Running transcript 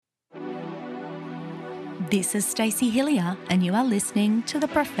This is Stacey Hillier, and you are listening to the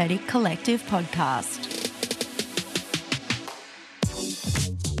Prophetic Collective podcast.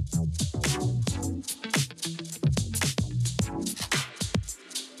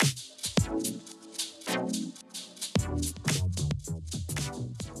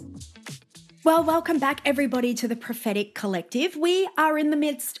 Well, welcome back everybody to the Prophetic Collective. We are in the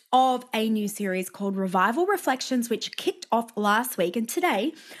midst of a new series called Revival Reflections, which kicked off last week. And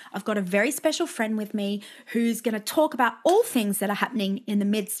today I've got a very special friend with me who's going to talk about all things that are happening in the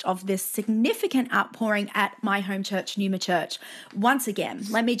midst of this significant outpouring at my home church, Numa Church. Once again,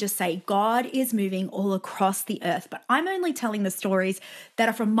 let me just say, God is moving all across the earth, but I'm only telling the stories that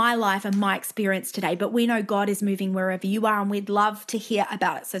are from my life and my experience today. But we know God is moving wherever you are, and we'd love to hear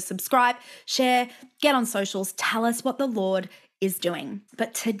about it. So subscribe, share, get on socials, tell us what the Lord is doing.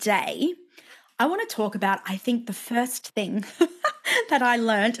 But today, I want to talk about, I think, the first thing that I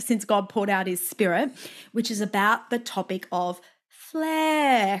learned since God poured out his spirit, which is about the topic of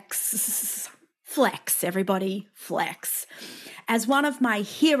flex. Flex, everybody, flex. As one of my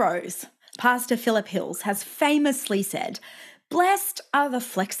heroes, Pastor Philip Hills, has famously said, "Blessed are the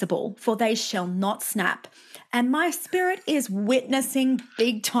flexible, for they shall not snap." And my spirit is witnessing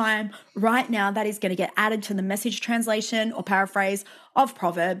big time right now that is going to get added to the Message translation or paraphrase of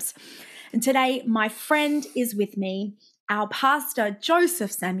Proverbs. And today, my friend is with me, our pastor,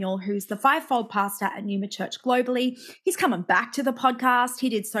 Joseph Samuel, who's the fivefold pastor at Numa Church globally. He's coming back to the podcast. He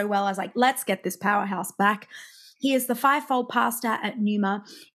did so well. I was like, let's get this powerhouse back. He is the fivefold pastor at Numa,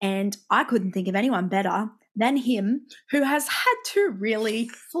 and I couldn't think of anyone better than him, who has had to really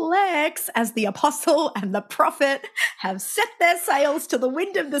flex as the apostle and the prophet have set their sails to the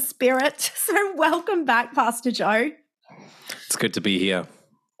wind of the Spirit. So welcome back, Pastor Joe. It's good to be here.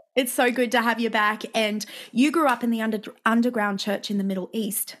 It's so good to have you back. And you grew up in the underground church in the Middle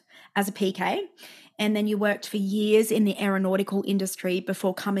East as a PK, and then you worked for years in the aeronautical industry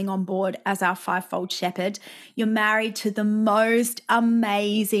before coming on board as our fivefold shepherd. You're married to the most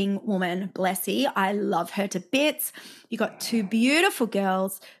amazing woman, Blessy. I love her to bits. You got two beautiful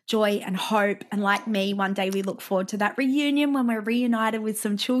girls, Joy and Hope. And like me, one day we look forward to that reunion when we're reunited with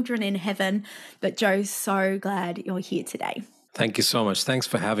some children in heaven. But Joe, so glad you're here today. Thank you so much. Thanks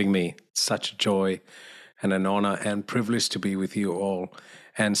for having me. It's such a joy and an honor and privilege to be with you all.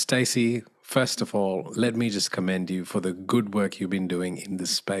 And Stacey, first of all, let me just commend you for the good work you've been doing in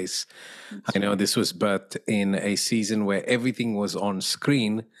this space. I know this was birthed in a season where everything was on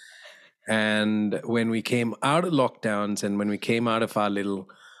screen. And when we came out of lockdowns and when we came out of our little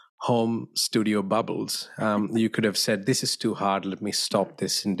home studio bubbles, you could have said, this is too hard. Let me stop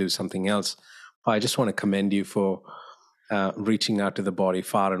this and do something else. I just want to commend you for reaching out to the body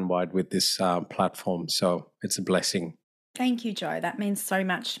far and wide with this platform. So it's a blessing. Thank you, Joe. That means so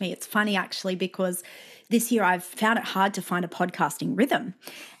much to me. It's funny, actually, because this year I've found it hard to find a podcasting rhythm.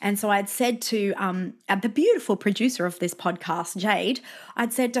 And so I'd said to the beautiful producer of this podcast, Jade,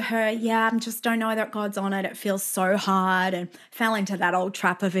 I'd said to her, I just don't know that God's on it. It feels so hard, and fell into that old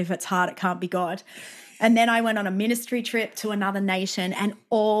trap of if it's hard, it can't be God. And then I went on a ministry trip to another nation, and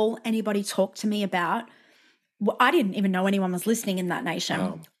all anybody talked to me about, I didn't even know anyone was listening in that nation.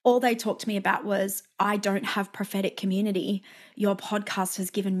 Wow. All they talked to me about was, I don't have prophetic community. Your podcast has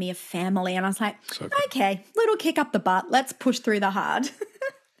given me a family. And I was like, okay, little kick up the butt. Let's push through the hard.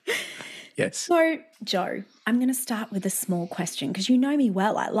 Yes. So, Joe, I'm going to start with a small question because you know me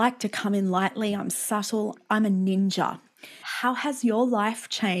well. I like to come in lightly. I'm subtle. I'm a ninja. How has your life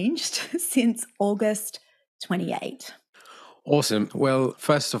changed since August 28? Awesome. Well,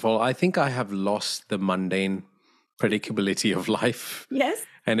 first of all, I think I have lost the mundane predictability of life. Yes.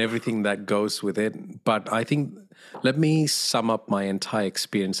 And everything that goes with it. But I think, let me sum up my entire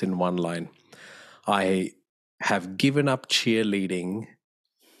experience in one line. I have given up cheerleading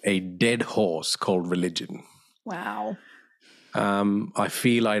a dead horse called religion. Wow. I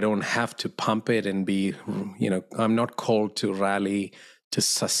feel I don't have to pump it and be, I'm not called to rally to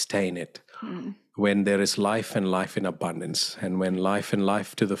sustain it. When there is life and life in abundance, and when life and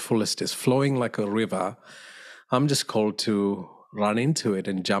life to the fullest is flowing like a river, I'm just called to run into it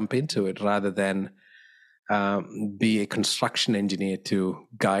and jump into it rather than be a construction engineer to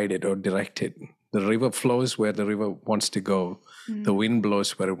guide it or direct it. The river flows where the river wants to go. The wind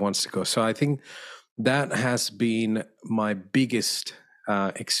blows where it wants to go. So I think that has been my biggest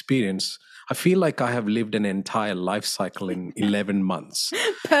experience. I feel like I have lived an entire life cycle in 11 months.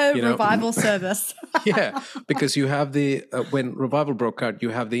 Per revival service. Yeah, because you have when revival broke out, you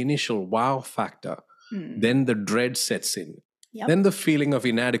have the initial wow factor. Then the dread sets in. Yep. Then the feeling of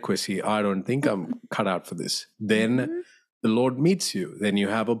inadequacy. I don't think I'm cut out for this. Then the Lord meets you. Then you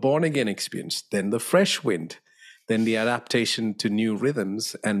have a born again experience. Then the fresh wind. Then the adaptation to new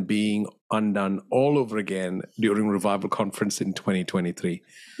rhythms and being undone all over again during Revival Conference in 2023.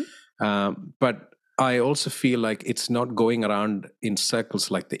 But I also feel like it's not going around in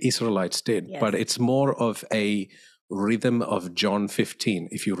circles like the Israelites did, Yes. but it's more of a rhythm of John 15.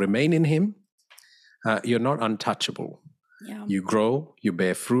 If you remain in him, you're not untouchable. Yeah. You grow, you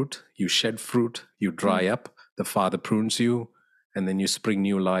bear fruit, you shed fruit, you dry up, the Father prunes you, and then you spring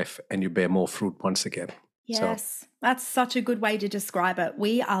new life and you bear more fruit once again. Yes, that's such a good way to describe it.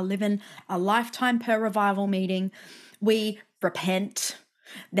 We are living a lifetime per revival meeting. We repent,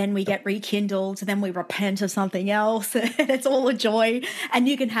 then we get rekindled, then we repent of something else. It's all a joy. And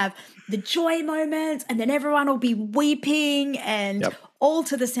you can have the joy moments, and then everyone will be weeping and all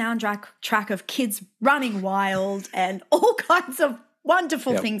to the soundtrack of kids running wild and all kinds of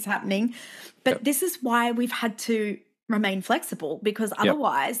wonderful things happening. But this is why we've had to remain flexible, because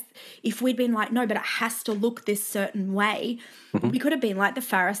otherwise, if we'd been like, no, but it has to look this certain way, we could have been like the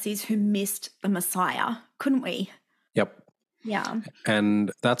Pharisees who missed the Messiah, couldn't we? Yep. Yeah.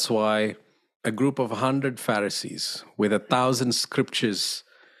 And that's why a group of 100 Pharisees with 1,000 scriptures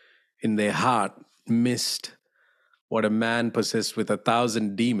in their heart missed what a man possessed with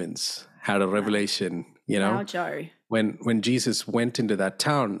 1,000 demons had a revelation, you know? Wow, Joe. When Jesus went into that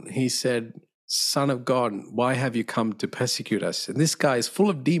town, he said, Son of God, why have you come to persecute us? And this guy is full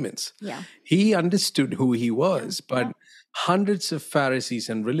of demons. Yeah. He understood who he was, but hundreds of Pharisees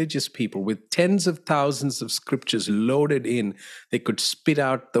and religious people with tens of thousands of scriptures loaded in, they could spit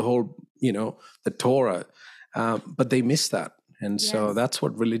out the whole, the Torah, but they missed that. And so that's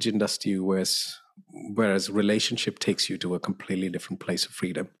what religion does to you, whereas relationship takes you to a completely different place of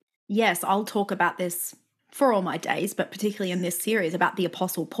freedom. Yes, I'll talk about this for all my days, but particularly in this series about the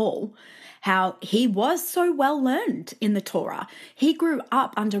Apostle Paul, how he was so well learned in the Torah. He grew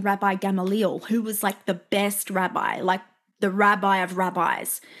up under Rabbi Gamaliel, who was like the best rabbi, like the rabbi of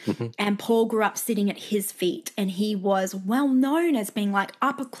rabbis. And Paul grew up sitting at his feet, and he was well known as being like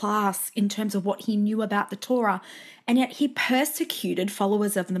upper class in terms of what he knew about the Torah. And yet he persecuted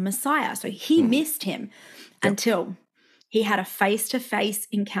followers of the Messiah. So he missed him until he had a face-to-face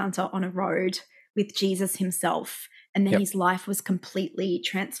encounter on a road with Jesus himself. And then his life was completely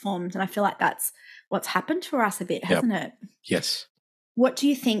transformed. And I feel like that's what's happened for us a bit, hasn't it? Yes. What do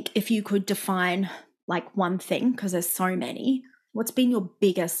you think, if you could define like one thing, because there's so many, what's been your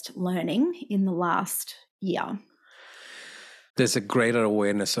biggest learning in the last year? There's a greater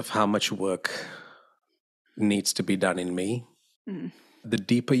awareness of how much work needs to be done in me. The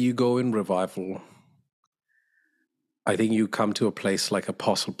deeper you go in revival, I think you come to a place like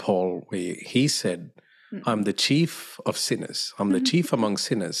Apostle Paul, where he said, I'm the chief of sinners. I'm the chief among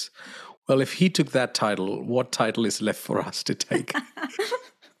sinners. Well, if he took that title, what title is left for us to take?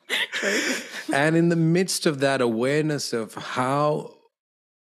 True. And in the midst of that awareness of how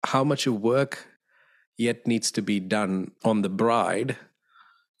much work yet needs to be done on the bride,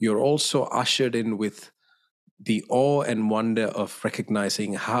 you're also ushered in with the awe and wonder of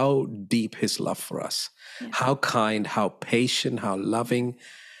recognizing how deep his love for us, how kind, how patient, how loving,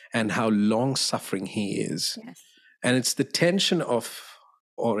 and how long-suffering he is. Yes. And it's the tension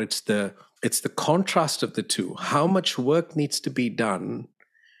it's the contrast of the two, how much work needs to be done,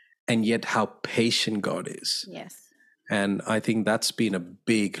 and yet how patient God is. Yes. And I think that's been a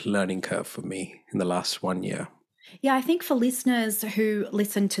big learning curve for me in the last 1 year. Yeah, I think for listeners who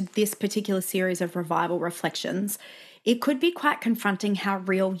listen to this particular series of Revival Reflections, it could be quite confronting how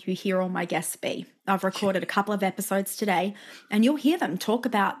real you hear all my guests be. I've recorded a couple of episodes today, and you'll hear them talk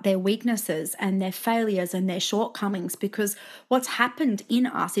about their weaknesses and their failures and their shortcomings, because what's happened in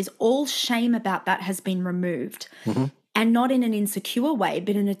us is all shame about that has been removed. And not in an insecure way,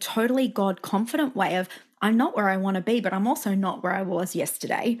 but in a totally God-confident way of, I'm not where I want to be, but I'm also not where I was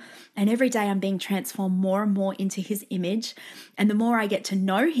yesterday. And every day I'm being transformed more and more into his image. And the more I get to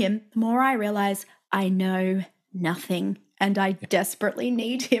know him, the more I realize I know nothing and I desperately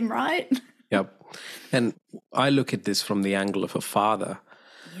need him, right? Yep. And I look at this from the angle of a father.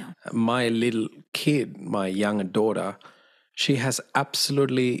 Yeah. My little kid, my young daughter, she has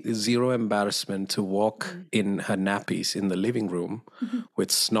absolutely zero embarrassment to walk in her nappies in the living room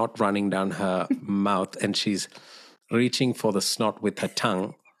with snot running down her mouth, and she's reaching for the snot with her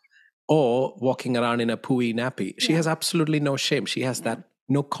tongue, or walking around in a pooey nappy. She has absolutely no shame. She has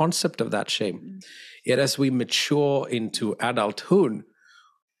no concept of that shame. Yet as we mature into adulthood,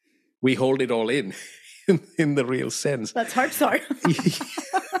 we hold it all in the real sense. Let's hope so.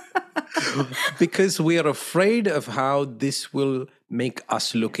 Because we are afraid of how this will make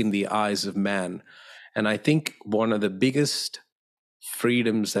us look in the eyes of man. And I think one of the biggest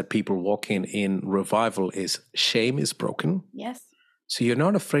freedoms that people walk in revival is shame is broken. Yes. So you're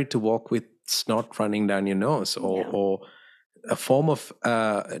not afraid to walk with snot running down your nose or a form of,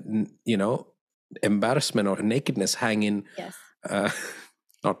 embarrassment or nakedness hanging. Yes.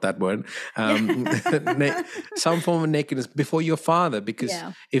 Not that word. Some form of nakedness before your Father, because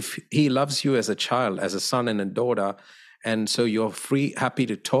if He loves you as a child, as a son and a daughter, and so you're happy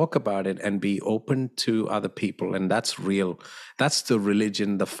to talk about it and be open to other people, and that's real. That's the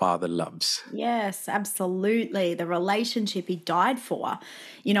religion the Father loves. Yes, absolutely. The relationship He died for.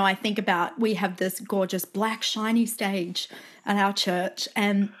 You know, I think about, we have this gorgeous black shiny stage at our church,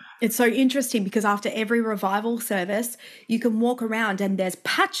 and it's so interesting because after every revival service, you can walk around and there's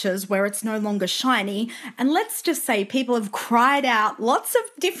patches where it's no longer shiny. And let's just say people have cried out lots of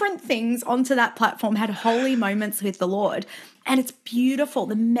different things onto that platform, had holy moments with the Lord. And it's beautiful.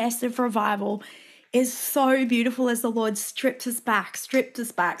 The mess of revival is so beautiful as the Lord stripped us back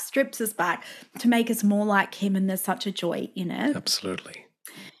to make us more like Him. And there's such a joy in it. Absolutely.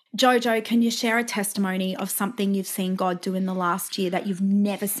 Jojo, can you share a testimony of something you've seen God do in the last year that you've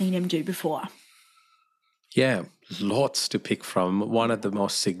never seen Him do before? Yeah, lots to pick from. One of the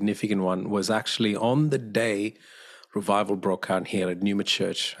most significant one was actually on the day revival broke out here at Newman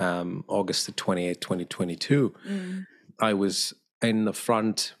Church, August the 28th, 2022. I was in the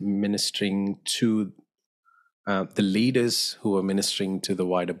front ministering to the leaders who were ministering to the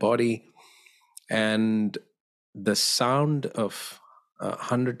wider body, and the sound of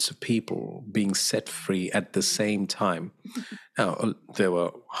hundreds of people being set free at the same time. Now, there were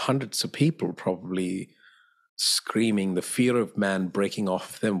hundreds of people probably screaming, the fear of man breaking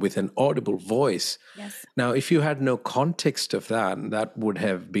off them with an audible voice. Yes. Now, if you had no context of that, that would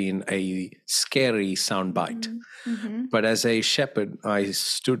have been a scary soundbite. But as a shepherd, I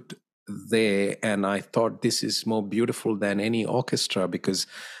stood there and I thought, this is more beautiful than any orchestra, because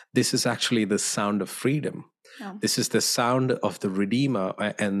this is actually the sound of freedom. This is the sound of the Redeemer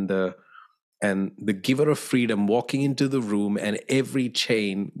and the giver of freedom walking into the room and every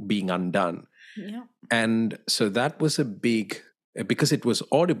chain being undone. Yeah. And so that was a big, because it was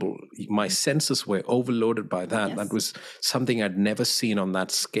audible, my senses were overloaded by that. Yes. That was something I'd never seen on that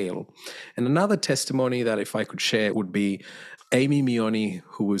scale. And another testimony that if I could share would be Amy Mioni,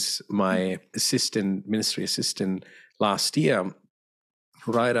 who was my ministry assistant last year.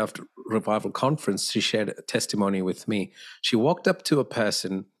 Right after Revival Conference, she shared a testimony with me. She walked up to a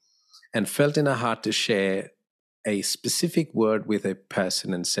person and felt in her heart to share a specific word with a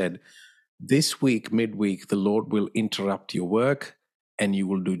person and said, this week, midweek, the Lord will interrupt your work and you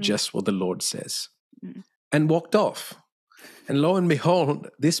will do just what the Lord says. And walked off. And lo and behold,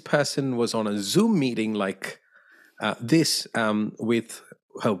 this person was on a Zoom meeting like this with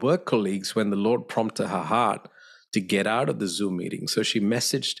her work colleagues when the Lord prompted her heart to get out of the Zoom meeting. So she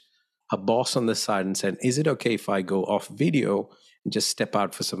messaged her boss on the side and said, is it okay if I go off video and just step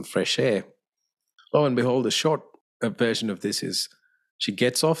out for some fresh air? Lo and behold, the short version of this is she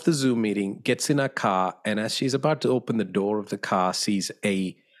gets off the Zoom meeting, gets in her car, and as she's about to open the door of the car, sees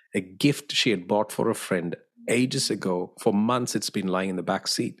a gift she had bought for a friend ages ago. For months, it's been lying in the back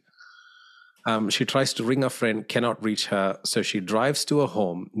seat. She tries to ring her friend, cannot reach her. So she drives to her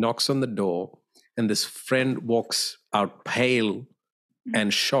home, knocks on the door, and this friend walks out pale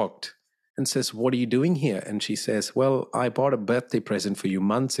and shocked and says, what are you doing here? And she says, well, I bought a birthday present for you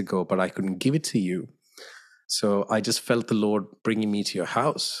months ago, but I couldn't give it to you. So I just felt the Lord bringing me to your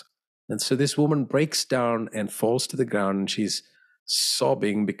house. And so this woman breaks down and falls to the ground, and she's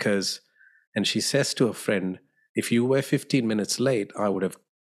sobbing and she says to her friend, if you were 15 minutes late, I would have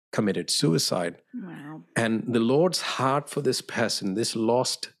committed suicide. Wow. And the Lord's heart for this person, this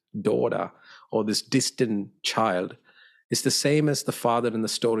lost daughter or this distant child, is the same as the father in the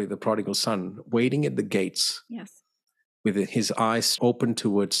story, the prodigal son, waiting at the gates. Yes. With his eyes open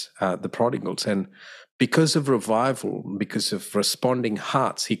towards the prodigals. And because of revival, because of responding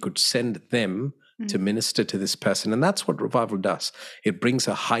hearts, he could send them to minister to this person. And that's what revival does. It brings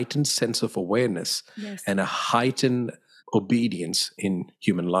a heightened sense of awareness and a heightened obedience in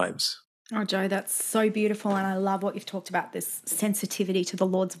human lives. Oh, Joe, that's so beautiful. And I love what you've talked about, this sensitivity to the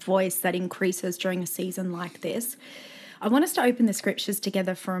Lord's voice that increases during a season like this. I want us to open the scriptures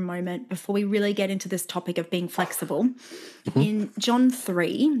together for a moment before we really get into this topic of being flexible. In John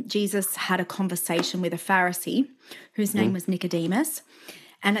 3, Jesus had a conversation with a Pharisee whose name was Nicodemus.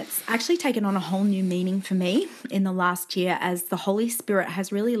 And it's actually taken on a whole new meaning for me in the last year, as the Holy Spirit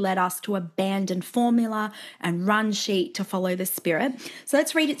has really led us to abandon formula and run sheet to follow the Spirit. So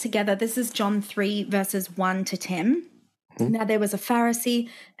let's read it together. This is John 3, verses 1 to 10. Now, there was a Pharisee,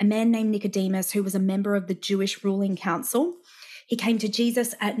 a man named Nicodemus, who was a member of the Jewish ruling council. He came to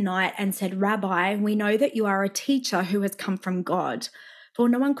Jesus at night and said, "Rabbi, we know that you are a teacher who has come from God, for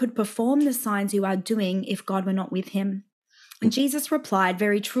no one could perform the signs you are doing if God were not with him." And Jesus replied,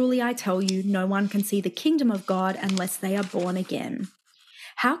 "Very truly, I tell you, no one can see the kingdom of God unless they are born again."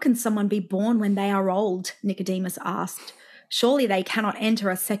 "How can someone be born when they are old?" Nicodemus asked. "Surely they cannot enter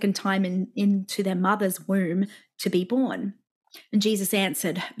a second time into their mother's womb to be born." And Jesus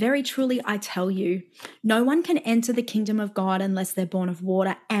answered, "Very truly, I tell you, no one can enter the kingdom of God unless they're born of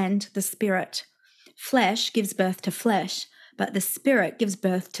water and the Spirit. Flesh gives birth to flesh, but the Spirit gives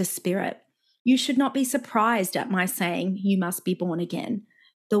birth to spirit. You should not be surprised at my saying, 'You must be born again.'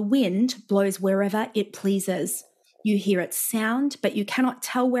 The wind blows wherever it pleases. You hear its sound, but you cannot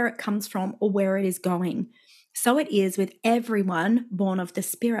tell where it comes from or where it is going. So it is with everyone born of the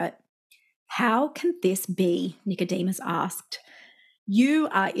Spirit." "How can this be?" Nicodemus asked. "You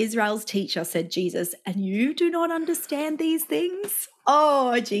are Israel's teacher," said Jesus, "and you do not understand these things?"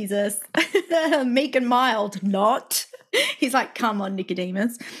 Oh, Jesus. Meek and mild, not. He's like, come on,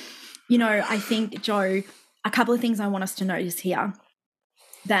 Nicodemus. I think, Joe, a couple of things I want us to notice here,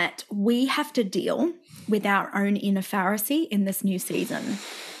 that we have to deal with our own inner Pharisee in this new season,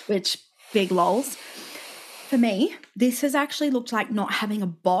 which, big lols. For me, this has actually looked like not having a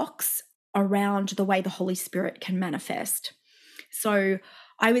box around the way the Holy Spirit can manifest. So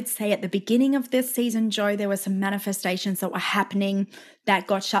I would say at the beginning of this season, Joe, there were some manifestations that were happening that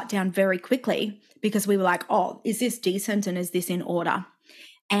got shut down very quickly because we were like, oh, is this decent and is this in order?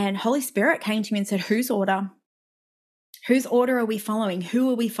 And Holy Spirit came to me and said, whose order? Whose order are we following? Who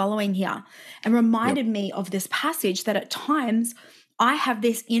are we following here? And reminded me of this passage that at times I have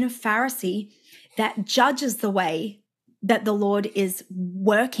this inner Pharisee that judges the way that the Lord is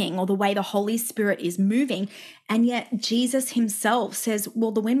working or the way the Holy Spirit is moving. And yet Jesus himself says,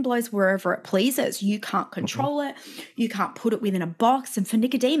 well, the wind blows wherever it pleases. You can't control it. You can't put it within a box. And for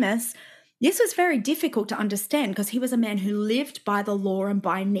Nicodemus, this was very difficult to understand because he was a man who lived by the law and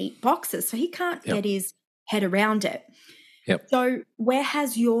by neat boxes. So he can't get his head around it. So where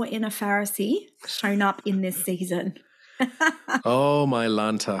has your inner Pharisee shown up in this season? Oh, my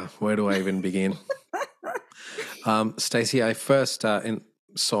Lanta, where do I even begin? Stacey, I first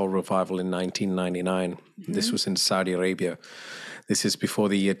saw revival in 1999. This was in Saudi Arabia. This is before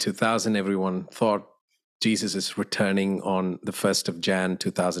the year 2000. Everyone thought Jesus is returning on the 1st of Jan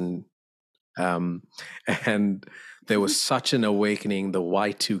 2000. And there was such an awakening. The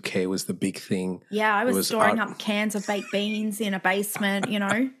Y2K was the big thing. Yeah, I was storing up cans of baked beans in a basement,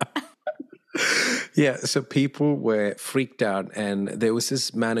 Yeah, so people were freaked out. And there was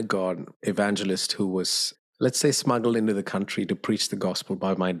this man of God, evangelist, who was, let's say, smuggled into the country to preach the gospel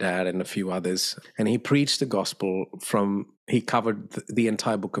by my dad and a few others. And he preached the gospel he covered the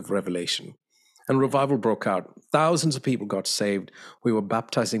entire book of Revelation. And revival broke out. Thousands of people got saved. We were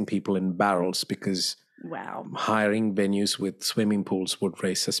baptizing people in barrels because hiring venues with swimming pools would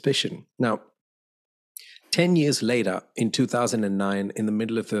raise suspicion. Now, 10 years later, in 2009, in the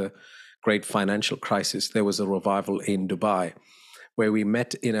middle of the great financial crisis, there was a revival in Dubai where we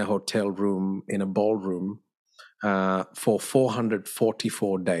met in a hotel room, in a ballroom, for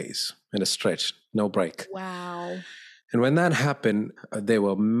 444 days in a stretch, no break. Wow. And when that happened, there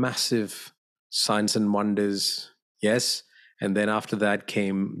were massive signs and wonders, yes. And then after that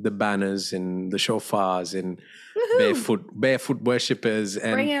came the banners and the shofars and barefoot worshippers.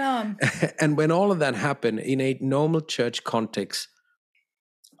 And, bring it on. And when all of that happened in a normal church context,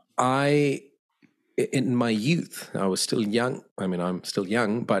 in my youth, I was still young. I mean, I'm still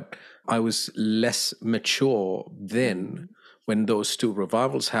young, but I was less mature then when those two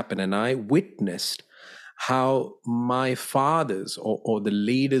revivals happened. And I witnessed how my fathers or the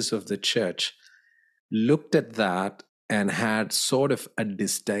leaders of the church looked at that and had sort of a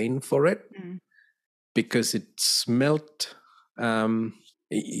disdain for it because it smelt,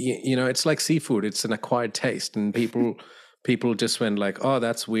 it's like seafood. It's an acquired taste. And people just went like, oh,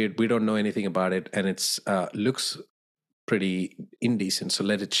 that's weird. We don't know anything about it. And it's looks pretty indecent, so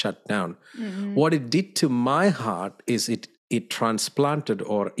let it shut down. What it did to my heart is it transplanted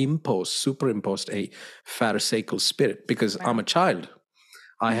or superimposed a Pharisaical spirit because I'm a child.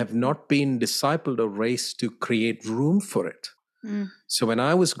 I have not been discipled or raised to create room for it. So when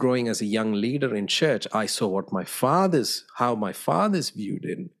I was growing as a young leader in church, I saw how my fathers viewed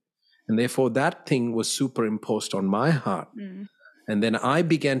it. And therefore that thing was superimposed on my heart. And then I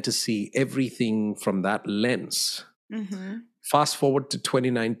began to see everything from that lens. Fast forward to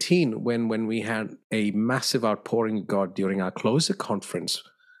 2019, when we had a massive outpouring of God during our closer conference,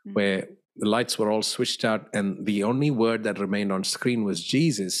 where the lights were all switched out, and the only word that remained on screen was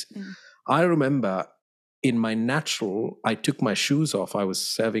Jesus. I remember in my natural, I took my shoes off. I was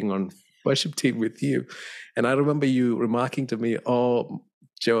serving on worship team with you. And I remember you remarking to me, "Oh,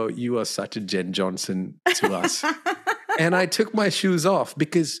 Joe, you are such a Jen Johnson to us." And I took my shoes off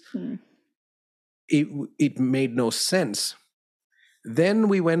because it made no sense. Then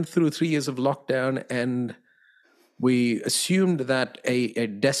we went through 3 years of lockdown, and we assumed that a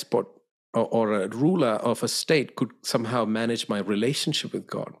despot or a ruler of a state could somehow manage my relationship with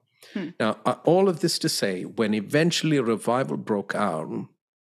God. Now, all of this to say, when eventually a revival broke out,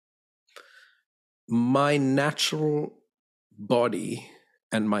 my natural body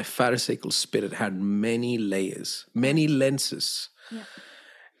and my Pharisaical spirit had many layers, many lenses. Yeah.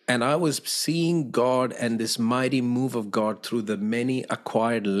 And I was seeing God and this mighty move of God through the many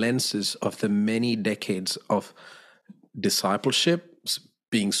acquired lenses of the many decades of discipleship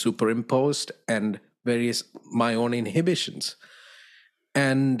being superimposed and various my own inhibitions.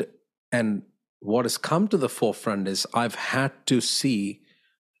 And what has come to the forefront is I've had to see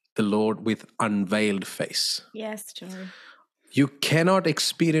the Lord with unveiled face. Yes, Joe. You cannot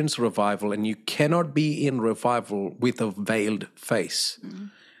experience revival, and you cannot be in revival with a veiled face.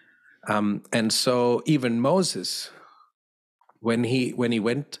 And so even Moses, when he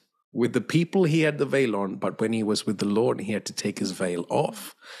went with the people, he had the veil on, but when he was with the Lord, he had to take his veil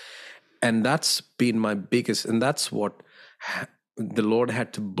off. And that's been my biggest, and that's what the Lord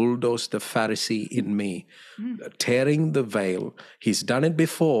had to bulldoze the Pharisee in me, tearing the veil. He's done it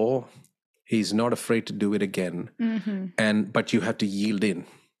before. He's not afraid to do it again. But you have to yield in.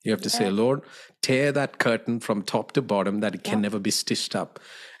 You have to say, "Lord, tear that curtain from top to bottom that it can never be stitched up."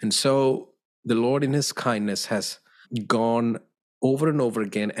 And so the Lord in his kindness has gone over and over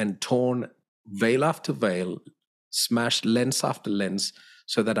again and torn veil after veil, smashed lens after lens,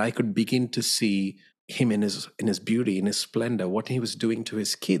 so that I could begin to see him in his beauty, in his splendor, what he was doing to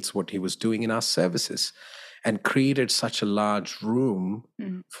his kids, what he was doing in our services, and created such a large room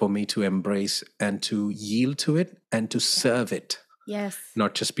for me to embrace and to yield to it and to serve it. Yes.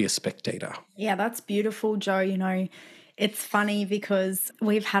 Not just be a spectator. Yeah, that's beautiful, Joe. You know, it's funny because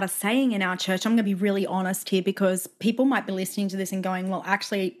we've had a saying in our church. I'm going to be really honest here because people might be listening to this and going, well,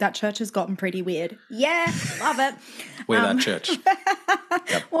 actually, that church has gotten pretty weird. Yeah, love it. We're that church.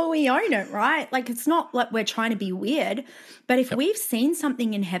 Yep. Well, we own it, right? Like, it's not like we're trying to be weird, but if we've seen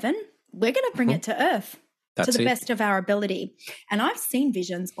something in heaven, we're going to bring it to earth to the best of our ability. And I've seen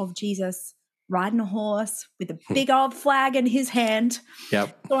visions of Jesus riding a horse with a big old flag in his hand.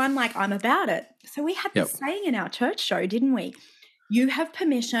 Yep. So I'm like, I'm about it. So we had this saying in our church show, didn't we? You have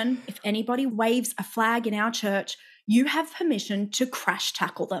permission, if anybody waves a flag in our church, you have permission to crash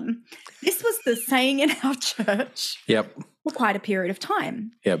tackle them. This was the saying in our church for quite a period of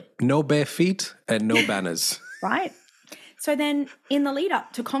time. No bare feet and no banners. Right. So then in the lead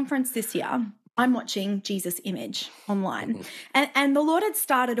up to conference this year, I'm watching Jesus Image online. And the Lord had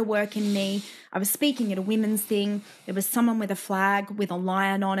started a work in me. I was speaking at a women's thing. There was someone with a flag with a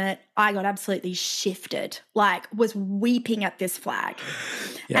lion on it. I got absolutely shifted, like was weeping at this flag.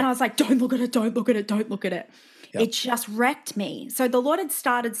 And I was like, don't look at it, don't look at it, don't look at it. It just wrecked me. So the Lord had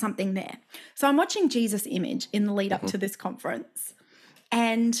started something there. So I'm watching Jesus Image in the lead up to this conference.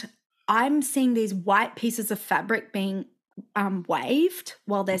 And I'm seeing these white pieces of fabric being waved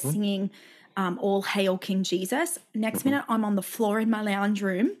while they're singing All Hail King Jesus. Next minute, I'm on the floor in my lounge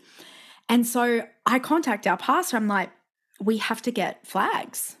room. And so I contact our pastor. I'm like, we have to get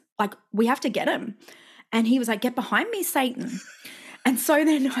flags. Like, we have to get them. And he was like, get behind me, Satan. And so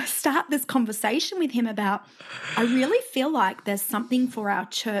then I start this conversation with him about, I really feel like there's something for our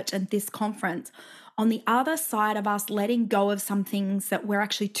church and this conference on the other side of us letting go of some things that we're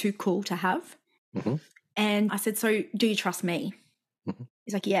actually too cool to have. And I said, so do you trust me?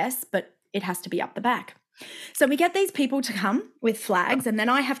 He's like, yes, but it has to be up the back. So we get these people to come with flags and then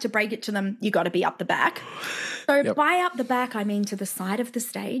I have to break it to them, you got to be up the back. So by up the back, I mean to the side of the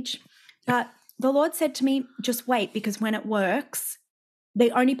stage. But the Lord said to me, just wait, because when it works,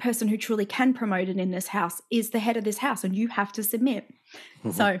 the only person who truly can promote it in this house is the head of this house, and you have to submit.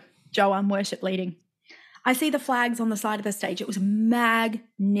 So, Joe, I'm worship leading. I see the flags on the side of the stage. It was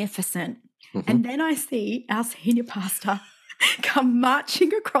magnificent. And then I see our senior pastor come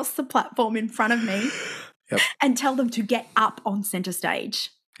marching across the platform in front of me and tell them to get up on center stage.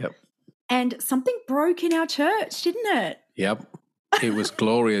 And something broke in our church, didn't it? It was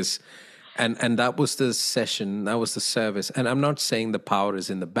glorious. And that was the session, that was the service. And I'm not saying the power is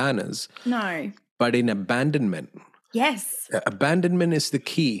in the banners. No. But in abandonment. Yes. Abandonment is the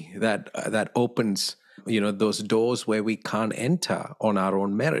key that opens those doors where we can't enter on our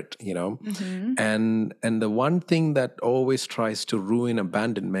own merit, and the one thing that always tries to ruin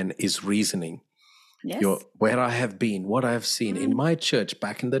abandonment is reasoning. Yes. Where I have been, what I have seen in my church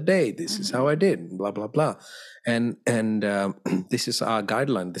back in the day, this is how I did, blah, blah, blah. And this is our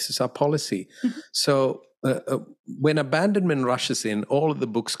guideline, this is our policy. So when abandonment rushes in, all of the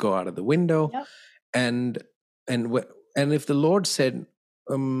books go out of the window. Yep. And if the Lord said,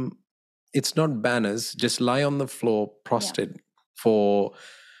 it's not banners, just lie on the floor prostrate for...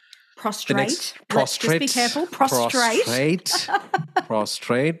 Prostrate. Let's just be careful. Prostrate.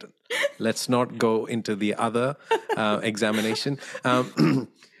 Let's not go into the other examination.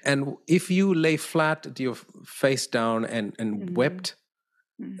 And if you lay flat at your face down and wept,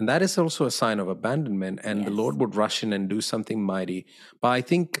 and that is also a sign of abandonment, and the Lord would rush in and do something mighty. But I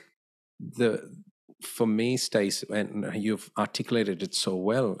think for me, Stace, and you've articulated it so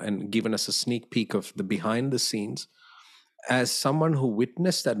well and given us a sneak peek of the behind the scenes. As someone who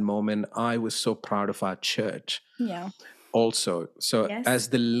witnessed that moment, I was so proud of our church. Yeah. Also. So as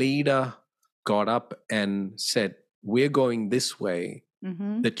the leader got up and said, we're going this way,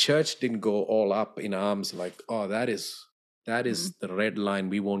 the church didn't go all up in arms like, oh, that is the red line,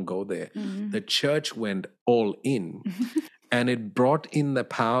 we won't go there. The church went all in. And it brought in the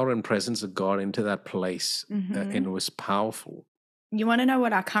power and presence of God into that place. And it was powerful. You want to know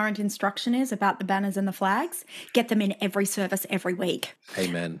what our current instruction is about the banners and the flags? Get them in every service every week.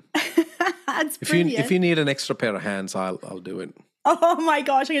 Amen. That's brilliant. If you need an extra pair of hands, I'll do it. Oh my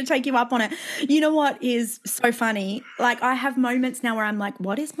gosh, I'm going to take you up on it. You know what is so funny? Like, I have moments now where I'm like,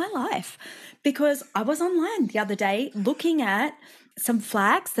 what is my life? Because I was online the other day looking at some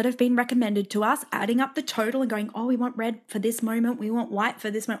flags that have been recommended to us, adding up the total and going, oh, we want red for this moment, we want white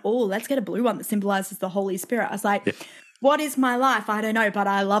for this moment. Oh, let's get a blue one that symbolizes the Holy Spirit. I was like, what is my life? I don't know, but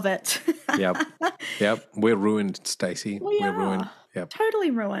I love it. Yep. We're ruined, Stacey. We're ruined. Yep. Totally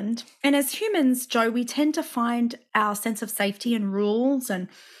ruined. And as humans, Joe, we tend to find our sense of safety in rules and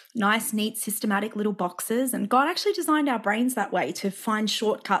nice, neat, systematic little boxes. And God actually designed our brains that way, to find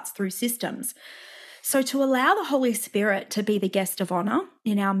shortcuts through systems. So to allow the Holy Spirit to be the guest of honor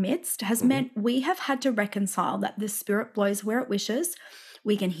in our midst has meant we have had to reconcile that the Spirit blows where it wishes.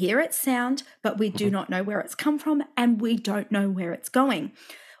 We can hear its sound, but we do not know where it's come from, and we don't know where it's going.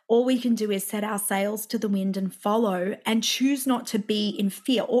 All we can do is set our sails to the wind and follow, and choose not to be in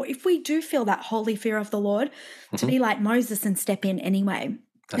fear. Or if we do feel that holy fear of the Lord, to be like Moses and step in anyway.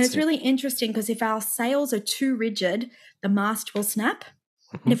 And it's really interesting, because if our sails are too rigid, the mast will snap.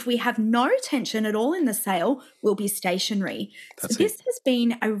 And if we have no tension at all in the sail, we'll be stationary. So this has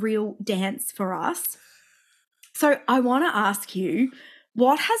been a real dance for us. So I want to ask you,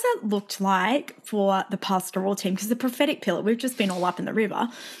 what has it looked like for the pastoral team? Because the prophetic pillar, we've just been all up in the river.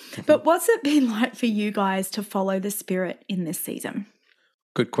 But what's it been like for you guys to follow the Spirit in this season?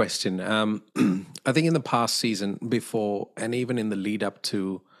 Good question. I think in the past season before, and even in the lead up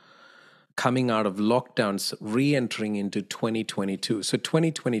to coming out of lockdowns, re-entering into 2022. So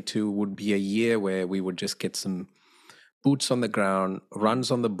 2022 would be a year where we would just get some boots on the ground, runs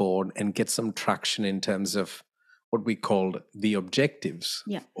on the board, and get some traction in terms of what we called the objectives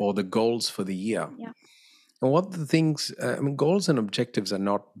or the goals for the year. Yeah. And what the things, goals and objectives are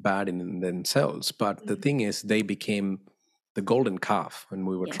not bad in themselves, but the thing is they became the golden calf when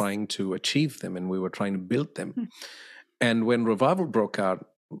we were trying to achieve them and we were trying to build them. And when revival broke out,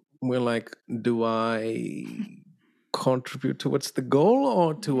 we're like, do I contribute towards the goal,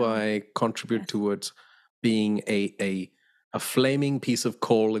 or do I contribute towards being a flaming piece of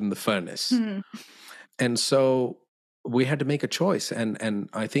coal in the furnace? And so we had to make a choice. And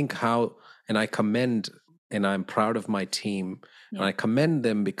I think I commend, and I'm proud of my team, and I commend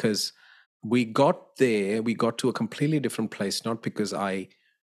them because we got to a completely different place, not because I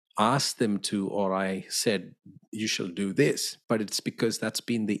asked them to, or I said, you shall do this, but it's because that's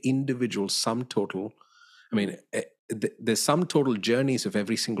been the individual sum total. I mean, the sum total journeys of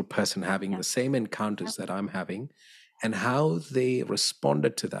every single person having the same encounters that I'm having, and how they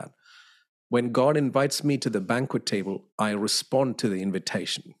responded to that. When God invites me to the banquet table, I respond to the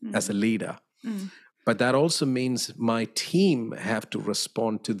invitation as a leader. But that also means my team have to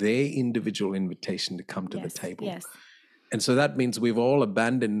respond to their individual invitation to come to the table. Yes. And so that means we've all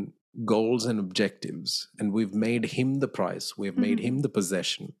abandoned goals and objectives, and we've made Him the prize. We've made Him the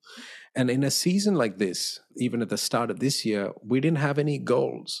possession. And in a season like this, even at the start of this year, we didn't have any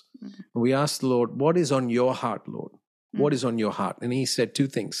goals. We asked the Lord, what is on your heart, Lord? What is on your heart? And He said two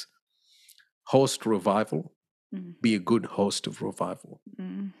things: host revival, be a good host of revival,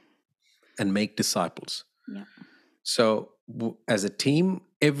 and make disciples. So as a team,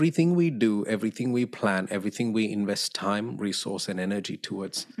 everything we do, everything we plan, everything we invest time, resource, and energy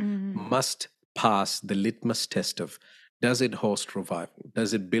towards must pass the litmus test of, does it host revival?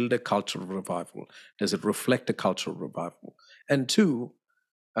 Does it build a culture of revival? Does it reflect a culture of revival? And two,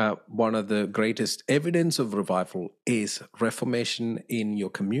 one of the greatest evidence of revival is reformation in your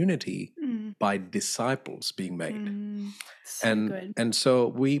community by disciples being made. So good. And so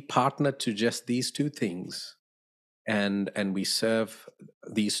we partner to just these two things, and we serve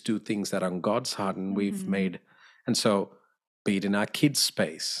these two things that are on God's heart, and we've made. And so, be it in our kids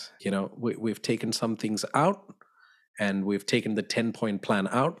space, we've taken some things out, and we've taken the 10-point plan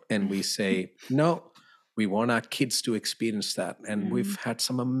out, and we say, no, we want our kids to experience that. And we've had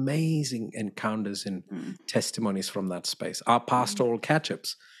some amazing encounters and testimonies from that space. Our pastoral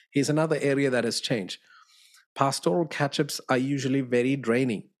catch-ups is another area that has changed. Pastoral catch-ups are usually very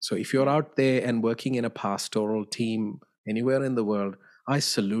draining. So if you're out there and working in a pastoral team anywhere in the world, I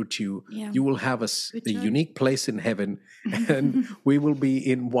salute you. Yeah. You will have a unique place in heaven, and we will be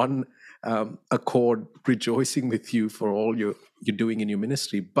in one accord, rejoicing with you for all you're doing in your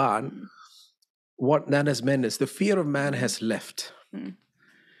ministry. But what that has meant is the fear of man has left.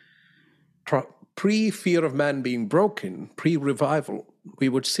 Pre-fear of man being broken, pre-revival, we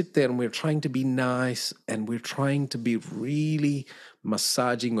would sit there and we're trying to be nice, and we're trying to be really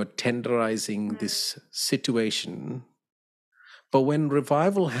massaging or tenderizing this situation. But when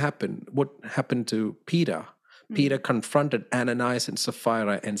revival happened, what happened to Peter? Peter confronted Ananias and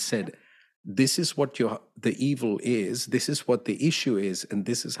Sapphira and said, this is what the evil is, this is what the issue is, and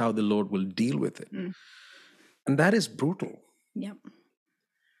this is how the Lord will deal with it. And that is brutal. Yep.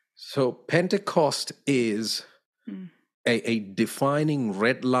 So Pentecost is a defining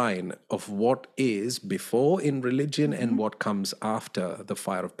red line of what is before in religion and what comes after the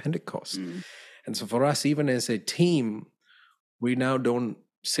fire of Pentecost. And so for us, even as a team, we now don't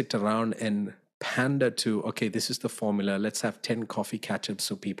sit around and pander to, okay, this is the formula, let's have 10 coffee catch-ups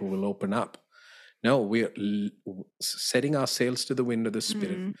so people will open up. No, we're setting our sails to the wind of the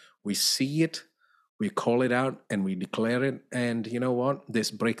Spirit. We see it, we call it out, and we declare it. And you know what?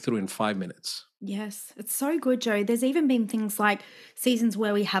 There's breakthrough in 5 minutes. Yes, it's so good, Joe. There's even been things like seasons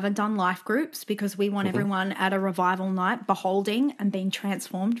where we haven't done life groups because we want everyone at a revival night beholding and being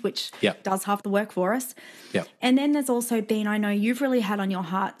transformed, which does half the work for us. Yeah. And then there's also been, I know you've really had on your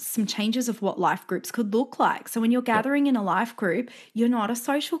heart some changes of what life groups could look like. So when you're gathering in a life group, you're not a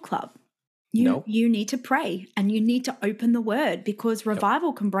social club. You need to pray and you need to open the word, because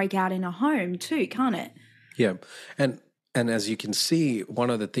revival can break out in a home too, can't it? Yeah. And as you can see, one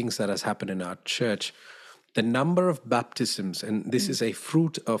of the things that has happened in our church, the number of baptisms, and this is a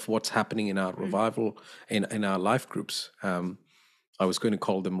fruit of what's happening in our revival, in our life groups. I was going to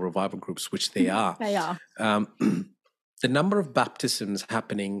call them revival groups, which they are. They are. The number of baptisms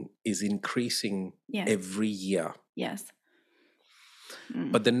happening is increasing every year. Yes.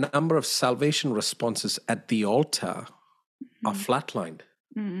 But the number of salvation responses at the altar are flatlined.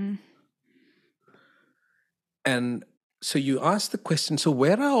 And so you ask the question, so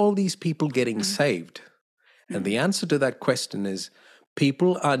where are all these people getting saved? And the answer to that question is,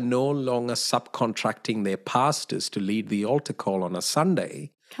 people are no longer subcontracting their pastors to lead the altar call on a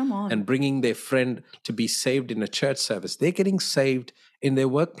Sunday. Come on. And bringing their friend to be saved in a church service. They're getting saved in their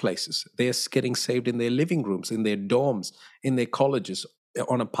workplaces. They're getting saved in their living rooms, in their dorms, in their colleges,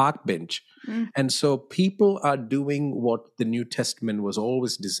 on a park bench. And so people are doing what the New Testament was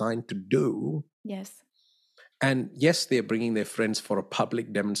always designed to do. Yes. And yes, they're bringing their friends for a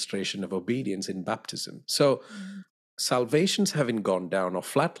public demonstration of obedience in baptism. So salvations haven't gone down or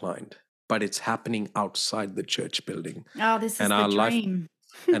flatlined, but it's happening outside the church building. Oh, this is the dream.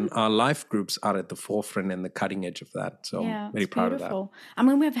 And our life groups are at the forefront and the cutting edge of that. So I'm very proud of that. I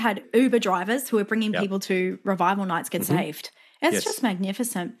mean, we've had Uber drivers who are bringing people to revival nights get saved. It's just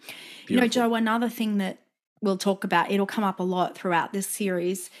magnificent. Beautiful. You know, Joe, another thing that we'll talk about, it'll come up a lot throughout this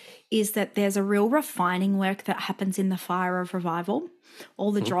series, is that there's a real refining work that happens in the fire of revival.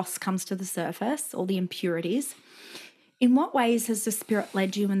 All the dross comes to the surface, all the impurities. In what ways has the Spirit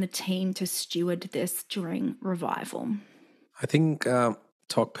led you and the team to steward this during revival? I think,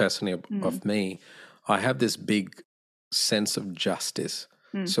 talk personally of me, I have this big sense of justice.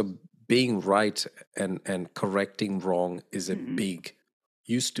 So being right and correcting wrong is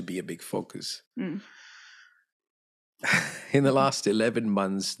used to be a big focus. In the last 11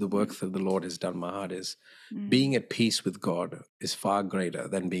 months, the work that the Lord has done in my heart is being at peace with God is far greater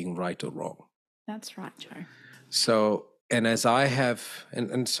than being right or wrong. That's right, Joe. So, and as I have,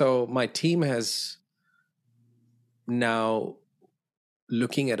 and so my team has now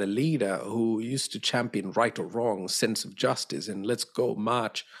looking at a leader who used to champion right or wrong, sense of justice, and let's go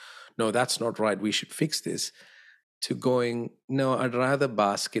march. No, that's not right. We should fix this. To going, no, I'd rather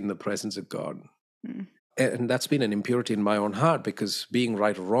bask in the presence of God. Mm. And that's been an impurity in my own heart, because being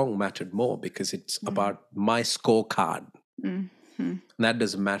right or wrong mattered more, because it's about my scorecard. Mm. And that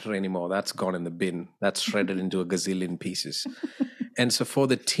doesn't matter anymore. That's gone in the bin. That's shredded into a gazillion pieces. And so for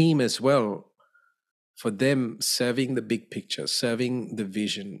the team as well, for them, serving the big picture, serving the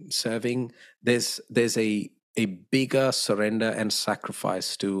vision, there's a bigger surrender and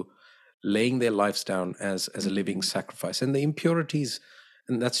sacrifice to laying their lives down as a living sacrifice. And the impurities,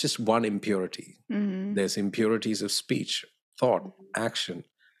 and that's just one impurity. Mm. There's impurities of speech, thought, action,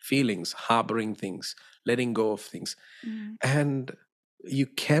 feelings, harboring things, letting go of things. Mm. And you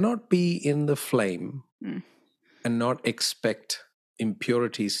cannot be in the flame and not expect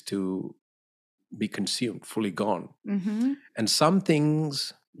impurities to be consumed, fully gone. Mm-hmm. And some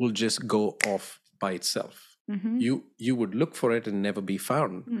things will just go off by itself. Mm-hmm. You would look for it and never be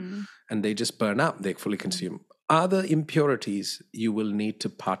found. Mm. And they just burn up, they fully consume. Other impurities, you will need to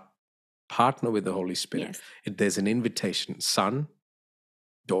partner with the Holy Spirit. Yes. If there's an invitation, son,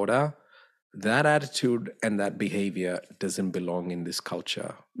 daughter, that attitude and that behavior doesn't belong in this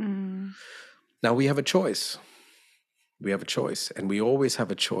culture. Mm. Now we have a choice. We have a choice, and we always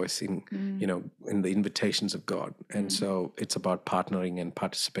have a choice in, in the invitations of God. And so it's about partnering and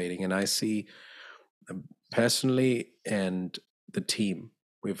participating. And I see personally and the team,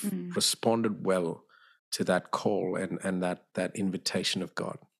 we've responded well to that call and that invitation of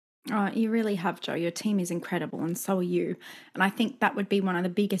God. Oh, you really have, Joe. Your team is incredible, and so are you. And I think that would be one of the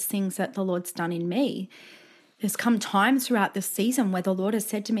biggest things that the Lord's done in me. There's come times throughout this season where the Lord has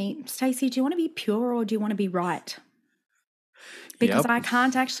said to me, Stacey, do you want to be pure or do you want to be right? Because I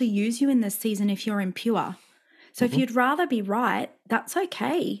can't actually use you in this season if you're impure. So if you'd rather be right, that's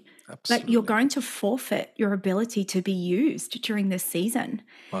okay. Absolutely. But you're going to forfeit your ability to be used during this season.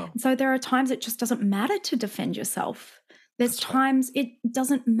 Wow. And so there are times it just doesn't matter to defend yourself. There's times it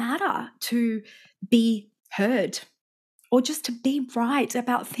doesn't matter to be heard or just to be right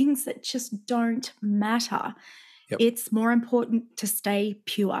about things that just don't matter. Yep. It's more important to stay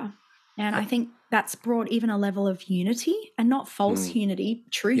pure. And I think that's brought even a level of unity, and not false unity,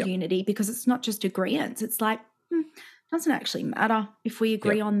 true unity, because it's not just agreeance. It's like, doesn't actually matter if we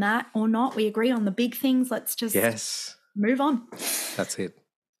agree on that or not. We agree on the big things. Let's just move on. That's it.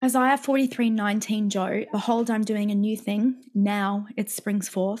 Isaiah 43:19, Joe, behold, I'm doing a new thing. Now it springs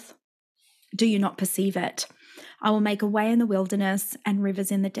forth. Do you not perceive it? I will make a way in the wilderness and rivers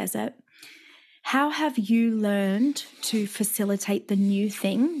in the desert. How have you learned to facilitate the new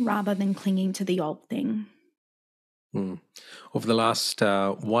thing rather than clinging to the old thing? Over the last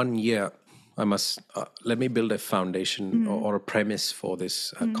 1 year, I must let me build a foundation or a premise for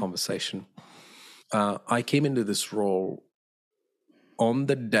this conversation. I came into this role on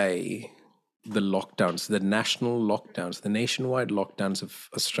the day the lockdowns, the national lockdowns, the nationwide lockdowns of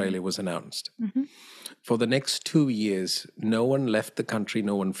Australia was announced. Mm-hmm. For the next 2 years, no one left the country,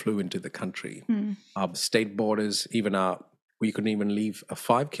 no one flew into the country. Our state borders, we couldn't even leave a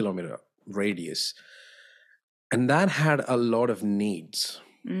 5-kilometer radius. And that had a lot of needs.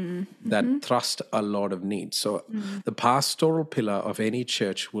 That thrust a lot of needs. So the pastoral pillar of any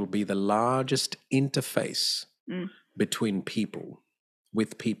church will be the largest interface between people,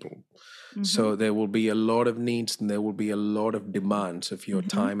 with people. So there will be a lot of needs and there will be a lot of demands of your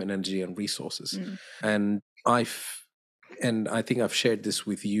time, energy, and resources. And I think I've shared this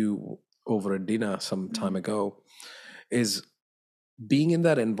with you over a dinner some time ago, is being in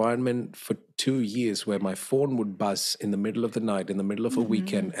that environment for 2 years where my phone would buzz in the middle of the night, in the middle of a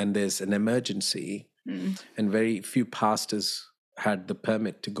weekend, and there's an emergency, and very few pastors had the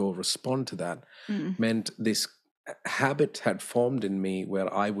permit to go respond to that, meant this habit had formed in me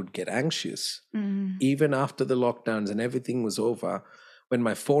where I would get anxious, even after the lockdowns and everything was over. When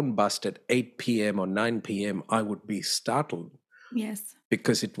my phone buzzed at 8 p.m. or 9 p.m., I would be startled. Yes.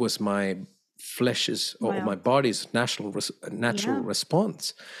 Because it was my flesh's or my body's natural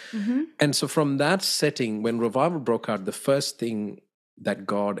response. And so from that setting, when revival broke out, the first thing that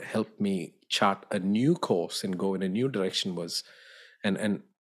God helped me chart a new course and go in a new direction was, and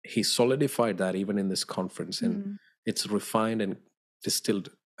he solidified that even in this conference, and it's refined and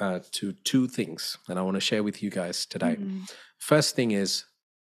distilled to 2 things, and I want to share with you guys today. First thing is,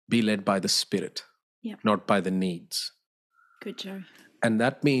 be led by the Spirit, not by the needs. Good, Joe. And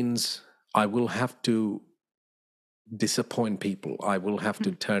that means I will have to disappoint people. I will have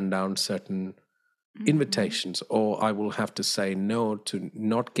to turn down certain invitations, or I will have to say no to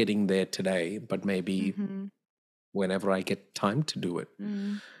not getting there today, but maybe whenever I get time to do it.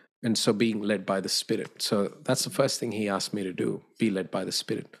 Mm. And so being led by the Spirit. So that's the first thing he asked me to do, be led by the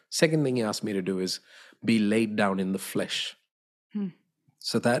Spirit. Second thing he asked me to do is be laid down in the flesh. Mm.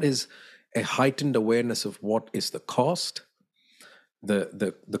 So that is a heightened awareness of what is the cost,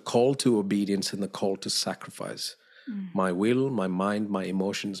 the call to obedience and the call to sacrifice. My will, my mind, my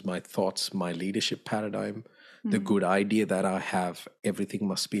emotions, my thoughts, my leadership paradigm, the good idea that I have, everything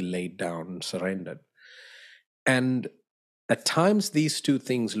must be laid down and surrendered. And at times, these two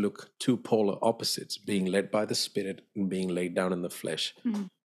things look two polar opposites, being led by the Spirit and being laid down in the flesh.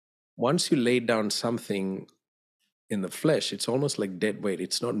 Once you lay down something in the flesh, it's almost like dead weight.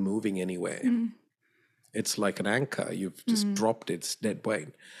 It's not moving anywhere. It's like an anchor. You've just dropped it. It's dead weight.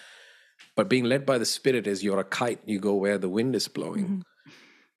 But being led by the Spirit is you're a kite. You go where the wind is blowing.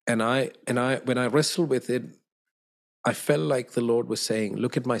 And when I wrestled with it, I felt like the Lord was saying,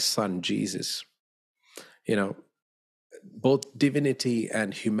 look at my son, Jesus. You know, both divinity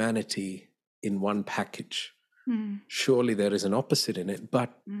and humanity in one package. Surely there is an opposite in it,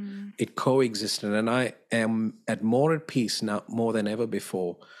 but it coexisted. And I am more at peace now, more than ever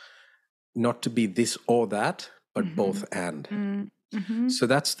before, not to be this or that, but both and. So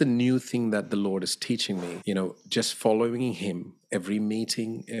that's the new thing that the Lord is teaching me, you know, just following him. Every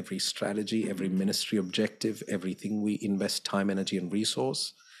meeting, every strategy, every ministry objective, everything we invest time, energy, and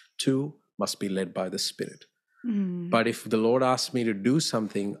resource to must be led by the Spirit. But if the Lord asks me to do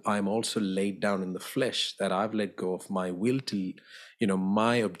something, I'm also laid down in the flesh, that I've let go of my will to, you know,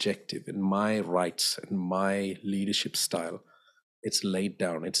 my objective and my rights and my leadership style. It's laid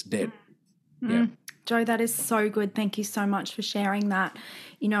down. It's dead. Yeah. Joe, that is so good. Thank you so much for sharing that.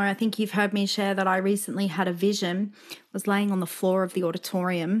 You know, I think you've heard me share that I recently had a vision, was laying on the floor of the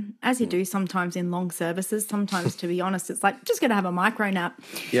auditorium, as you do sometimes in long services. Sometimes, to be honest, it's like, just going to have a micro nap.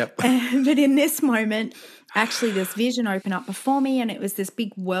 Yep. But in this moment, actually this vision opened up before me, and it was this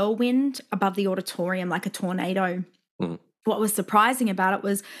big whirlwind above the auditorium, like a tornado. What was surprising about it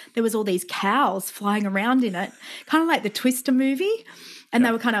was there was all these cows flying around in it, kind of like the Twister movie. And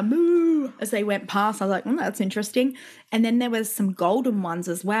they were kind of moo as they went past. I was like, that's interesting. And then there was some golden ones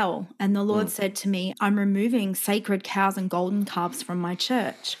as well. And the Lord said to me, I'm removing sacred cows and golden calves from my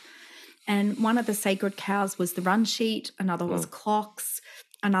church. And one of the sacred cows was the run sheet. Another was clocks.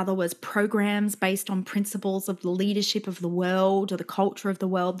 Another was programs based on principles of the leadership of the world or the culture of the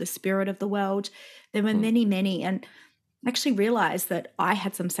world, the spirit of the world. There were many, many. And I actually realized that I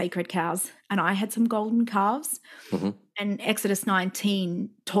had some sacred cows and I had some golden calves. And Exodus 19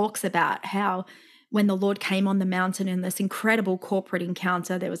 talks about how when the Lord came on the mountain in this incredible corporate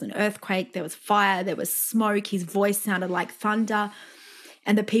encounter, there was an earthquake, there was fire, there was smoke, his voice sounded like thunder.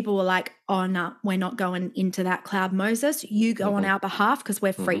 And the people were like, oh, no, we're not going into that cloud, Moses. You go on our behalf because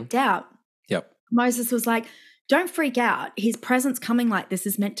we're freaked out. Yep. Moses was like, don't freak out. His presence coming like this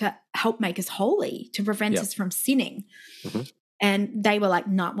is meant to help make us holy, to prevent us from sinning. And they were like,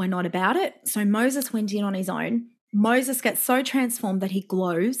 no, we're not about it. So Moses went in on his own. Moses gets so transformed that he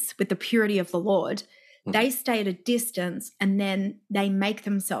glows with the purity of the Lord. They stay at a distance, and then they make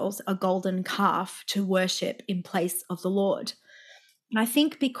themselves a golden calf to worship in place of the Lord. And I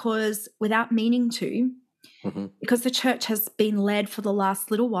think because without meaning to, because the church has been led for the last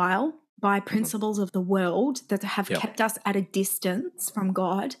little while by principles of the world that have kept us at a distance from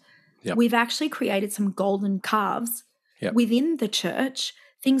God, we've actually created some golden calves within the church,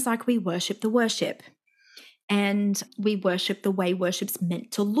 things like we worship the worship. And we worship the way worship's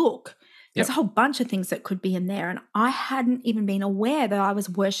meant to look. There's a whole bunch of things that could be in there. And I hadn't even been aware that I was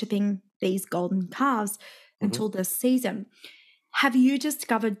worshiping these golden calves until this season. Have you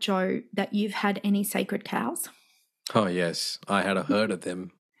discovered, Joe, that you've had any sacred cows? Oh, yes. I had a herd of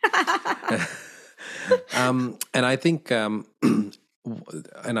them. And I think, and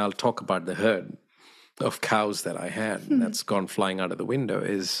I'll talk about the herd of cows that I had that's gone flying out of the window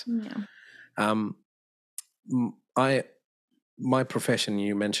is... my profession,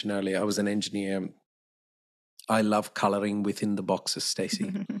 you mentioned earlier, I was an engineer. I love coloring within the boxes,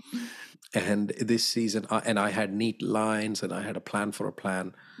 Stacey. And this season, I had neat lines and I had a plan for a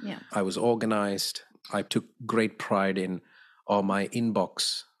plan. Yeah. I was organized. I took great pride in my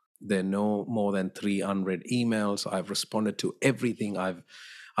inbox. There are no more than 300 emails. I've responded to everything.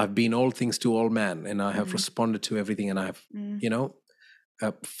 I've been all things to all men, and I have responded to everything. And I have,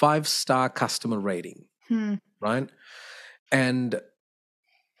 a 5-star customer rating. Right? And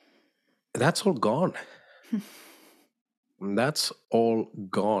that's all gone. That's all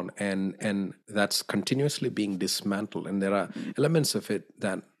gone. And that's continuously being dismantled. And there are elements of it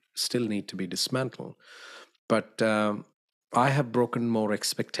that still need to be dismantled. But I have broken more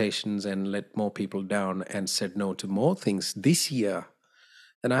expectations and let more people down and said no to more things this year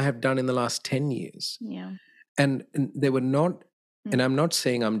than I have done in the last 10 years. Yeah. And they were not, and I'm not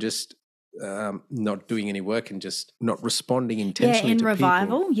saying I'm just not doing any work and just not responding intentionally in to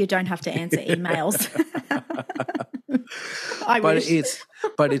revival, people. you don't have to answer emails. I But wish.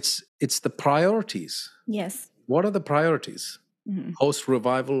 it's the priorities. Yes. What are the priorities? Mhm. Host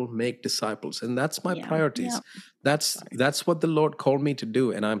revival, make disciples, and that's my Yeah, priorities. yeah. That's what the Lord called me to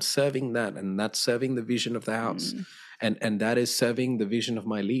do, and I'm serving that, and that's serving the vision of the house, and that is serving the vision of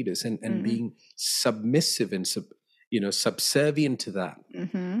my leaders, and being submissive and subservient to that,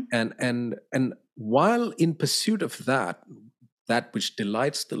 and while in pursuit of that which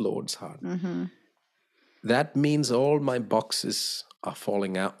delights the Lord's heart, that means all my boxes are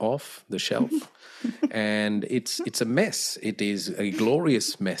falling off the shelf. And it's a mess. It is a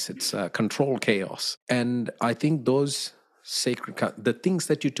glorious mess. It's control chaos. And I think those the things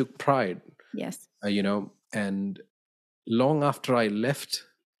that you took pride, Yes. And long after I left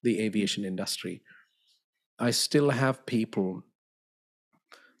the aviation industry, I still have people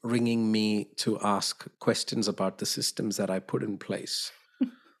ringing me to ask questions about the systems that I put in place,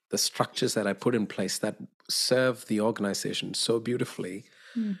 the structures that I put in place that serve the organization so beautifully.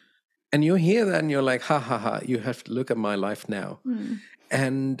 And you hear that and you're like, ha, ha, ha, you have to look at my life now.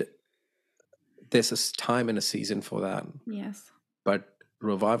 And there's a time and a season for that. Yes. But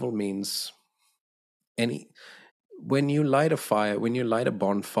revival means when you light a fire, when you light a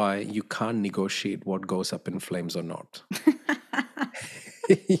bonfire, you can't negotiate what goes up in flames or not.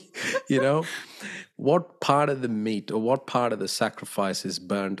 What part of the meat or what part of the sacrifice is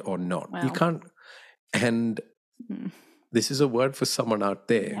burnt or not. Wow. You can't. And this is a word for someone out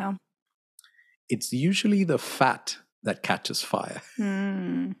there. Yeah. It's usually the fat that catches fire.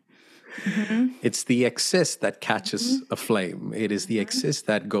 It's the excess that catches a flame. It is the excess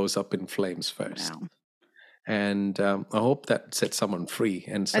that goes up in flames first. Wow. And I hope that sets someone free.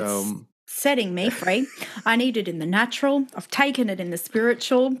 And so... It's setting me free. I need it in the natural. I've taken it in the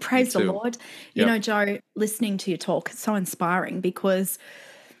spiritual. Praise the Lord. You know, Joe, listening to your talk, it's so inspiring because...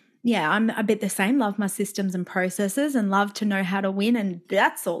 yeah, I'm a bit the same. Love my systems and processes and love to know how to win. And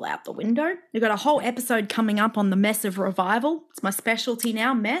that's all out the window. We've got a whole episode coming up on the mess of revival. It's my specialty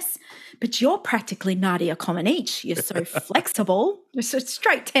now, mess. But you're practically Nadia Comaneci. You're so flexible. You're so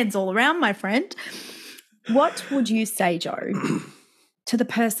straight tens all around, my friend. What would you say, Joe, to the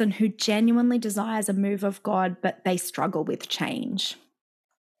person who genuinely desires a move of God, but they struggle with change?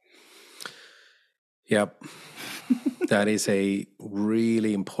 Yep. That is a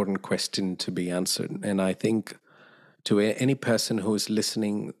really important question to be answered. And I think to any person who is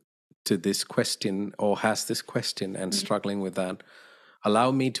listening to this question or has this question and struggling with that,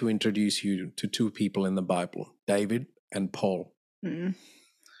 allow me to introduce you to two people in the Bible, David and Paul.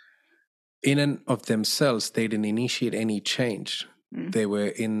 In and of themselves, they didn't initiate any change. They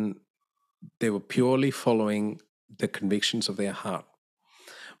were purely following the convictions of their heart.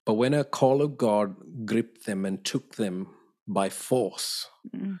 But when a call of God gripped them and took them by force,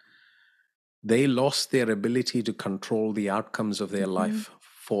 they lost their ability to control the outcomes of their life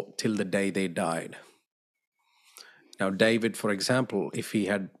till the day they died. Now, David, for example,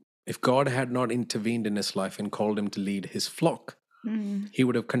 if God had not intervened in his life and called him to lead his flock, he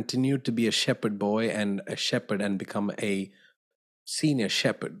would have continued to be a shepherd boy and a shepherd and become a senior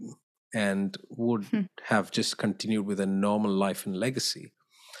shepherd and would have just continued with a normal life and legacy.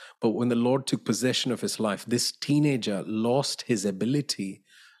 But when the Lord took possession of his life, this teenager lost his ability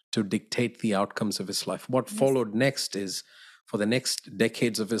to dictate the outcomes of his life. What followed next is, for the next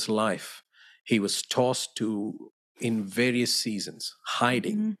decades of his life, he was tossed in various seasons,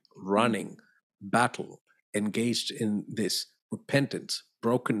 hiding, running, battle, engaged in this repentance,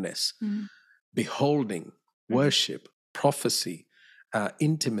 brokenness, beholding, worship, prophecy,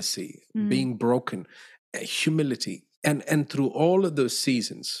 intimacy, being broken, humility. And through all of those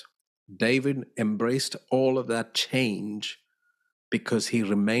seasons, David embraced all of that change because he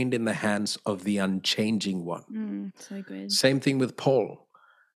remained in the hands of the unchanging one. So good. Same thing with Paul.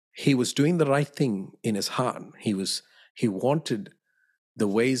 He was doing the right thing in his heart. He wanted the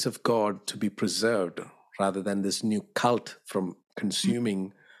ways of God to be preserved rather than this new cult from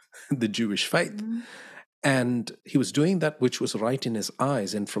consuming the Jewish faith. And he was doing that which was right in his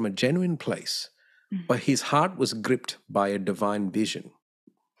eyes and from a genuine place. But his heart was gripped by a divine vision.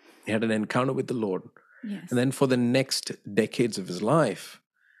 He had an encounter with the Lord. Yes. And then for the next decades of his life,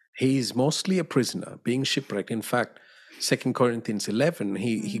 he's mostly a prisoner, being shipwrecked. In fact, 2 Corinthians 11,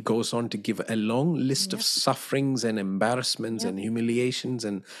 he goes on to give a long list of sufferings and embarrassments and humiliations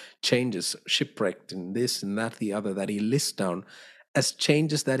and changes, shipwrecked and this and that, the other, that he lists down as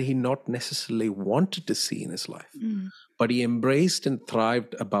changes that he not necessarily wanted to see in his life. But he embraced and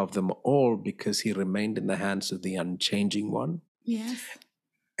thrived above them all because he remained in the hands of the unchanging one. Yes.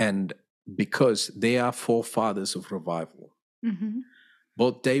 And because they are forefathers of revival.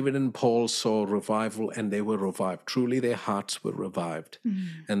 Both David and Paul saw revival and they were revived. Truly their hearts were revived.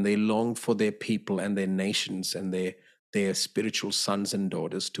 And they longed for their people and their nations and their spiritual sons and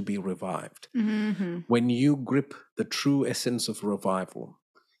daughters to be revived. When you grip the true essence of revival,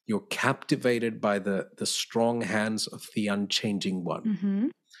 you're captivated by the strong hands of the unchanging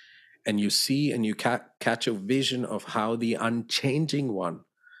one. And you see and you catch a vision of how the unchanging one,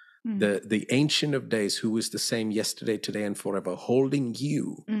 the Ancient of Days, who is the same yesterday, today, and forever, holding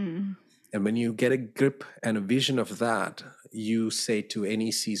you. And when you get a grip and a vision of that, you say to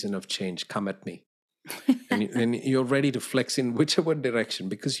any season of change, come at me. and you're ready to flex in whichever direction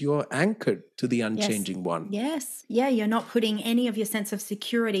because you're anchored to the unchanging one. Yes. Yeah, you're not putting any of your sense of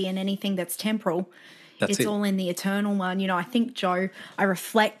security in anything that's temporal. It's all in the eternal one. You know, I think, Joe, I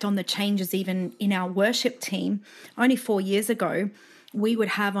reflect on the changes even in our worship team. Only 4 years ago, we would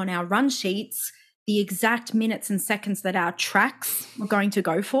have on our run sheets the exact minutes and seconds that our tracks were going to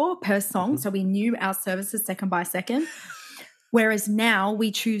go for per song. So we knew our services second by second. Whereas now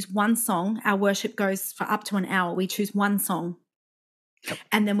we choose one song. Our worship goes for up to an hour. We choose one song.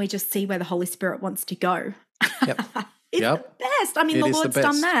 And then we just see where the Holy Spirit wants to go. It's the best. I mean, the Lord's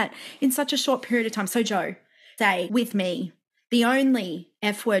done that in such a short period of time. So, Joe, say with me the only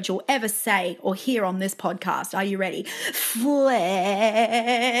F word you'll ever say or hear on this podcast. Are you ready? Flex.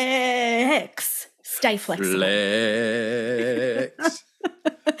 Stay flexible. Flex.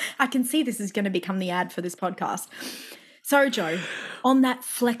 I can see this is going to become the ad for this podcast. So, Joe, on that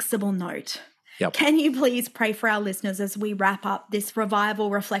flexible note, can you please pray for our listeners as we wrap up this revival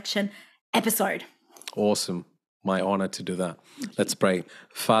reflection episode? Awesome. My honor to do that. Let's pray.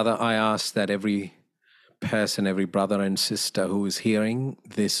 Father, I ask that every person, every brother and sister who is hearing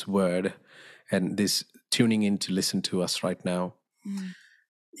this word and this tuning in to listen to us right now,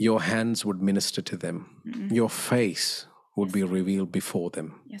 your hands would minister to them. Your face would be revealed before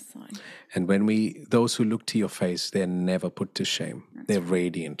them. Yes, Lord. And when those who look to your face, they're never put to shame. They're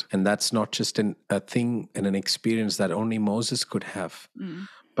radiant. And that's not just a thing and an experience that only Moses could have.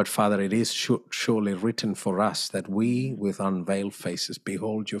 But Father, it is surely written for us that we with unveiled faces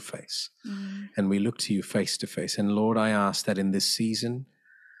behold your face and we look to you face to face. And Lord, I ask that in this season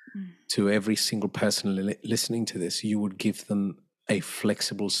to every single person listening to this, you would give them a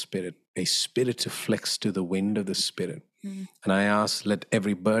flexible spirit, a spirit to flex to the wind of the Spirit. And I ask, let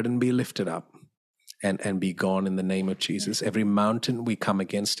every burden be lifted up and be gone in the name of Jesus. Every mountain, we come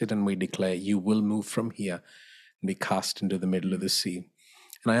against it and we declare you will move from here and be cast into the middle of the sea.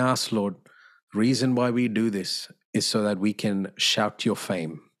 And I ask, Lord, the reason why we do this is so that we can shout your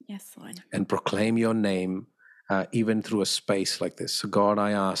fame. Yes, Lord. And proclaim your name even through a space like this. So God,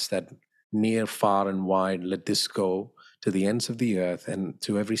 I ask that near, far, and wide, let this go to the ends of the earth and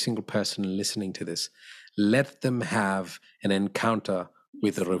to every single person listening to this. Let them have an encounter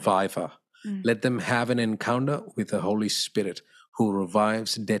with the reviver. Let them have an encounter with the Holy Spirit who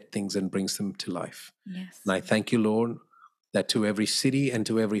revives dead things and brings them to life. Yes. And I thank you, Lord, that to every city and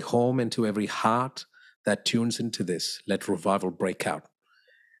to every home and to every heart that tunes into this, let revival break out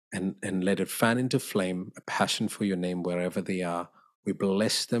and let it fan into flame a passion for your name wherever they are. We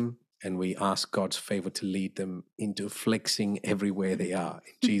bless them and we ask God's favor to lead them into flexing everywhere they are.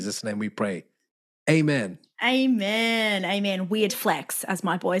 In Jesus' name we pray. Amen. Amen. Amen. Weird flex, as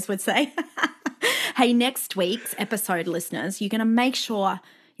my boys would say. Hey, next week's episode, listeners, you're going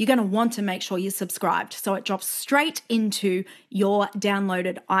to want to make sure you're subscribed so it drops straight into your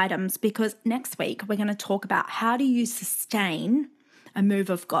downloaded items, because next week we're going to talk about how do you sustain a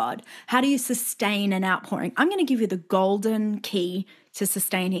move of God? How do you sustain an outpouring? I'm going to give you the golden key to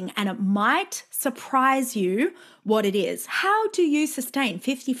sustaining, and it might surprise you what it is. How do you sustain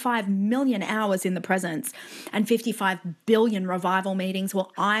 55 million hours in the presence and 55 billion revival meetings?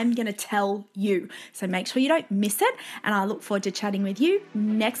 Well, I'm going to tell you. So make sure you don't miss it, and I look forward to chatting with you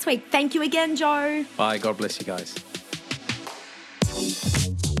next week. Thank you again, Joe. Bye. God bless you guys.